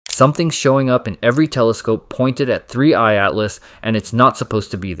Something's showing up in every telescope pointed at 3I Atlas, and it's not supposed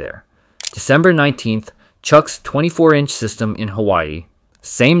to be there. December 19th, Chuck's 24-inch system in Hawaii.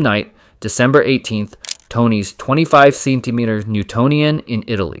 Same night, December 18th, Tony's 25-centimeter Newtonian in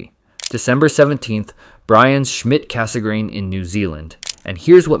Italy. December 17th, Brian's Schmidt-Cassegrain in New Zealand. And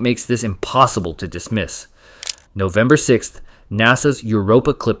here's what makes this impossible to dismiss. November 6th, NASA's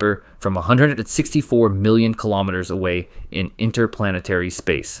Europa Clipper from 164 million kilometers away in interplanetary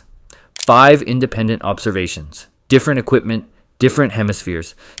space. 5 independent observations, different equipment, different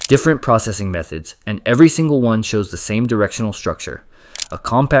hemispheres, different processing methods, and every single one shows the same directional structure. A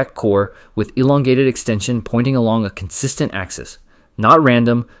compact core with elongated extension pointing along a consistent axis. Not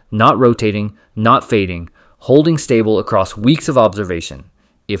random, not rotating, not fading, holding stable across weeks of observation.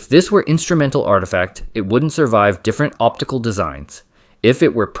 If this were instrumental artifact, it wouldn't survive different optical designs. If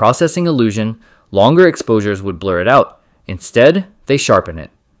it were processing illusion, longer exposures would blur it out. Instead, they sharpen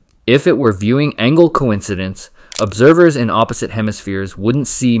it. If it were viewing angle coincidence, observers in opposite hemispheres wouldn't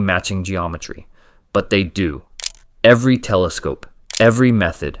see matching geometry. But they do. Every telescope, every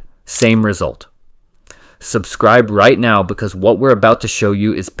method, same result. Subscribe right now because what we're about to show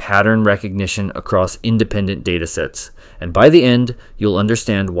you is pattern recognition across independent datasets. And by the end, you'll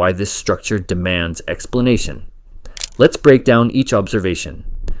understand why this structure demands explanation. Let's break down each observation.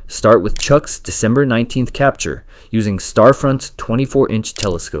 Start with Chuck's December 19th capture using Starfront's 24-inch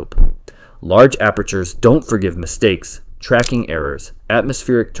telescope. Large apertures don't forgive mistakes. Tracking errors,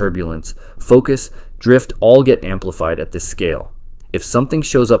 atmospheric turbulence, focus, drift all get amplified at this scale. If something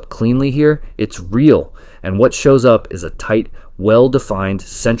shows up cleanly here, it's real, and what shows up is a tight, well-defined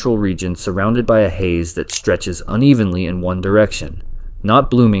central region surrounded by a haze that stretches unevenly in one direction, not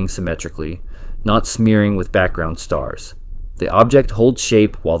blooming symmetrically, not smearing with background stars. The object holds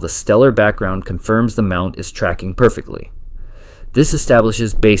shape while the stellar background confirms the mount is tracking perfectly. This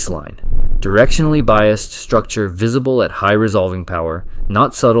establishes baseline, directionally biased structure visible at high resolving power,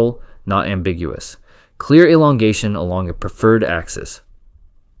 not subtle, not ambiguous. Clear elongation along a preferred axis.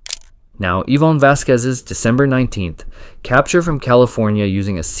 Now, Yvonne Vasquez's December 19th, capture from California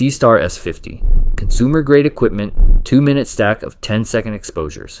using a C-Star S50. Consumer-grade equipment, 2-minute stack of 10-second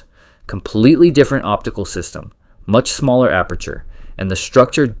exposures. Completely different optical system, much smaller aperture, and the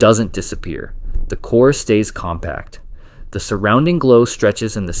structure doesn't disappear. The core stays compact. The surrounding glow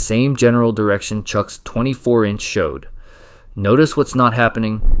stretches in the same general direction Chuck's 24-inch showed. Notice what's not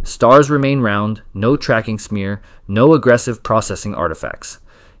happening. Stars remain round, no tracking smear, no aggressive processing artifacts.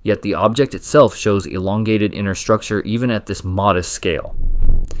 Yet the object itself shows elongated inner structure even at this modest scale.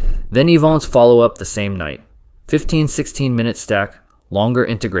 Then Yvonne's follow-up the same night. 15-16 minute stack, longer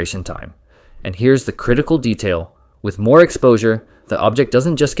integration time. And here's the critical detail. With more exposure, the object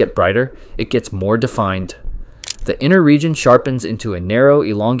doesn't just get brighter, it gets more defined. The inner region sharpens into a narrow,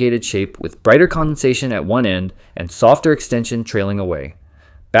 elongated shape with brighter condensation at one end and softer extension trailing away.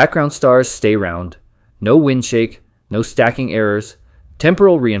 Background stars stay round. No wind shake, no stacking errors.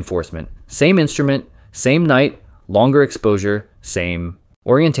 Temporal reinforcement. Same instrument, same night, longer exposure, same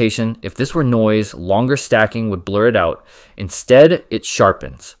orientation. If this were noise, longer stacking would blur it out. Instead, it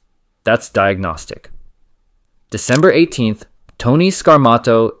sharpens. That's diagnostic. December 18th, Tony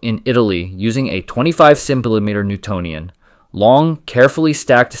Scarmato in Italy using a 25-centimeter Newtonian. Long, carefully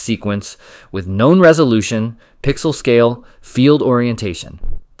stacked sequence with known resolution, pixel scale, field orientation.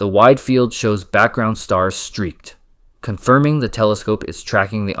 The wide field shows background stars streaked, confirming the telescope is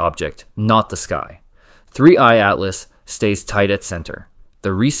tracking the object, not the sky. 3I Atlas stays tight at center. The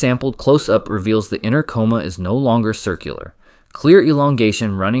resampled close-up reveals the inner coma is no longer circular. Clear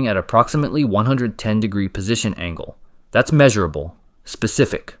elongation running at approximately 110-degree position angle. That's measurable,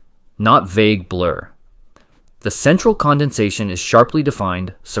 specific, not vague blur. The central condensation is sharply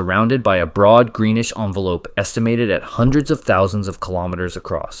defined, surrounded by a broad greenish envelope estimated at hundreds of thousands of kilometers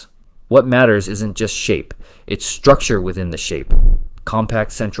across. What matters isn't just shape, it's structure within the shape.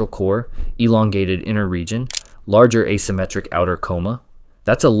 Compact central core, elongated inner region, larger asymmetric outer coma.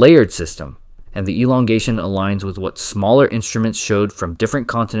 That's a layered system, and the elongation aligns with what smaller instruments showed from different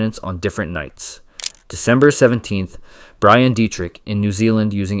continents on different nights. December 17th, Brian Dietrich in New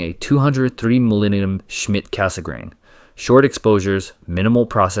Zealand using a 203mm Schmidt-Cassegrain. Short exposures, minimal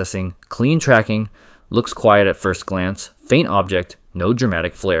processing, clean tracking, looks quiet at first glance, faint object, no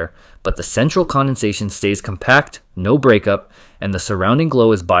dramatic flare, but the central condensation stays compact, no breakup, and the surrounding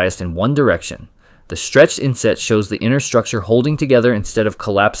glow is biased in one direction. The stretched inset shows the inner structure holding together instead of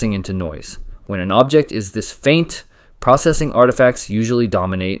collapsing into noise. When an object is this faint, processing artifacts usually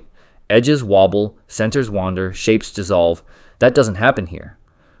dominate. Edges wobble, centers wander, shapes dissolve. That doesn't happen here.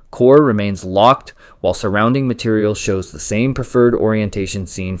 Core remains locked while surrounding material shows the same preferred orientation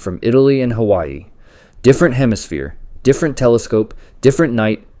seen from Italy and Hawaii. Different hemisphere, different telescope, different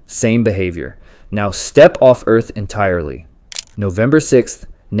night, same behavior. Now step off Earth entirely. November 6th,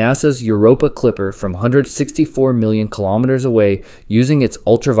 NASA's Europa Clipper from 164 million kilometers away using its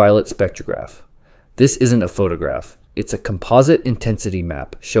ultraviolet spectrograph. This isn't a photograph. It's a composite intensity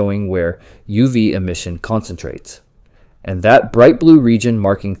map showing where UV emission concentrates. And that bright blue region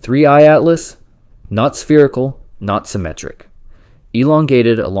marking 3I Atlas, not spherical, not symmetric.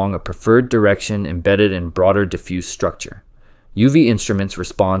 Elongated along a preferred direction embedded in broader diffuse structure. UV instruments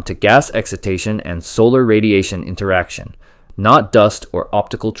respond to gas excitation and solar radiation interaction, not dust or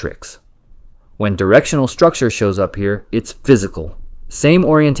optical tricks. When directional structure shows up here, it's physical. Same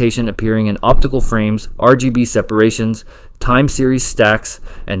orientation appearing in optical frames, RGB separations, time series stacks,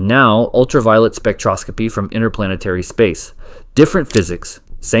 and now ultraviolet spectroscopy from interplanetary space. Different physics,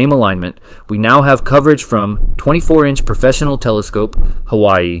 same alignment. We now have coverage from 24-inch professional telescope,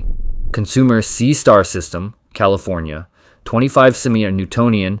 Hawaii, consumer C-star system, California, 25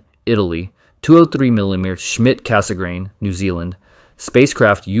 semi-Newtonian, Italy, 203mm Schmidt-Cassegrain, New Zealand,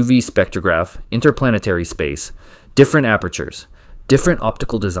 spacecraft UV spectrograph, interplanetary space, different apertures, different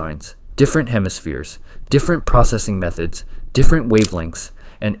optical designs, different hemispheres, different processing methods, different wavelengths,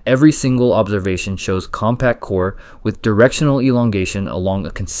 and every single observation shows compact core with directional elongation along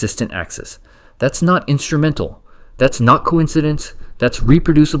a consistent axis. That's not instrumental. That's not coincidence. That's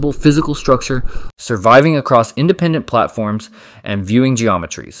reproducible physical structure surviving across independent platforms and viewing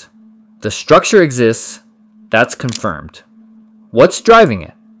geometries. The structure exists. That's confirmed. What's driving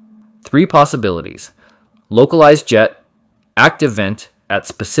it? 3 possibilities. Localized jet, active vent at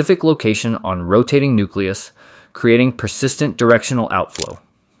specific location on rotating nucleus, creating persistent directional outflow.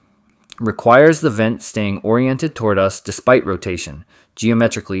 Requires the vent staying oriented toward us despite rotation.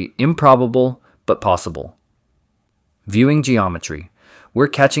 Geometrically improbable, but possible. Viewing geometry. We're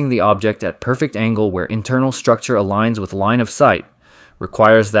catching the object at perfect angle where internal structure aligns with line of sight.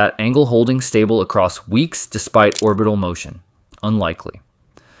 Requires that angle holding stable across weeks despite orbital motion. Unlikely.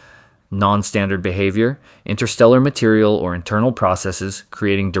 Non-standard behavior, interstellar material or internal processes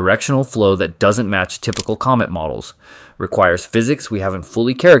creating directional flow that doesn't match typical comet models. Requires physics we haven't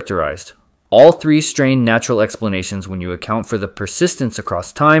fully characterized. All 3 strain natural explanations when you account for the persistence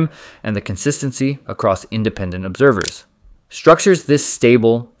across time and the consistency across independent observers. Structures this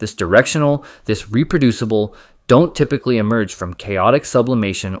stable, this directional, this reproducible don't typically emerge from chaotic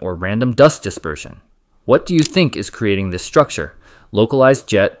sublimation or random dust dispersion. What do you think is creating this structure? Localized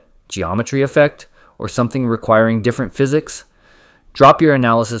jet, geometry effect, or something requiring different physics? Drop your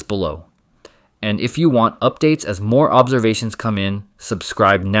analysis below. And if you want updates as more observations come in,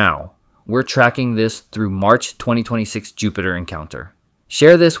 subscribe now. We're tracking this through March 2026 Jupiter encounter.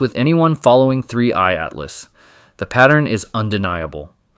 Share this with anyone following 3I Atlas. The pattern is undeniable.